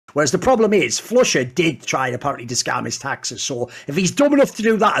Whereas the problem is, Flusher did try apparently to scam his taxes. So if he's dumb enough to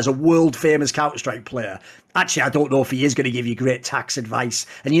do that as a world famous Counter-Strike player, actually, I don't know if he is going to give you great tax advice.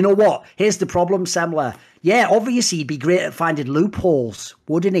 And you know what? Here's the problem, Semler. Yeah, obviously he'd be great at finding loopholes,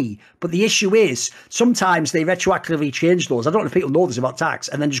 wouldn't he? But the issue is, sometimes they retroactively change those. I don't know if people know this about tax,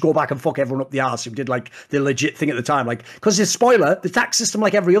 and then just go back and fuck everyone up the arse who did like the legit thing at the time. Like, because the spoiler, the tax system,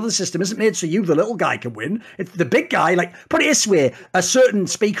 like every other system, isn't made so you, the little guy, can win. It's the big guy. Like, put it this way, a certain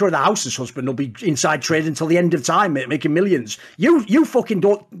Speaker of the House's husband will be inside trade until the end of time, mate, making millions. You fucking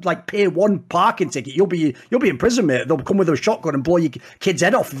don't like pay one parking ticket. You'll be in prison, mate. They'll come with a shotgun and blow your kid's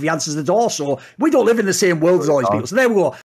head off if he answers the door. So we don't live in the same world as all these people. So there we go.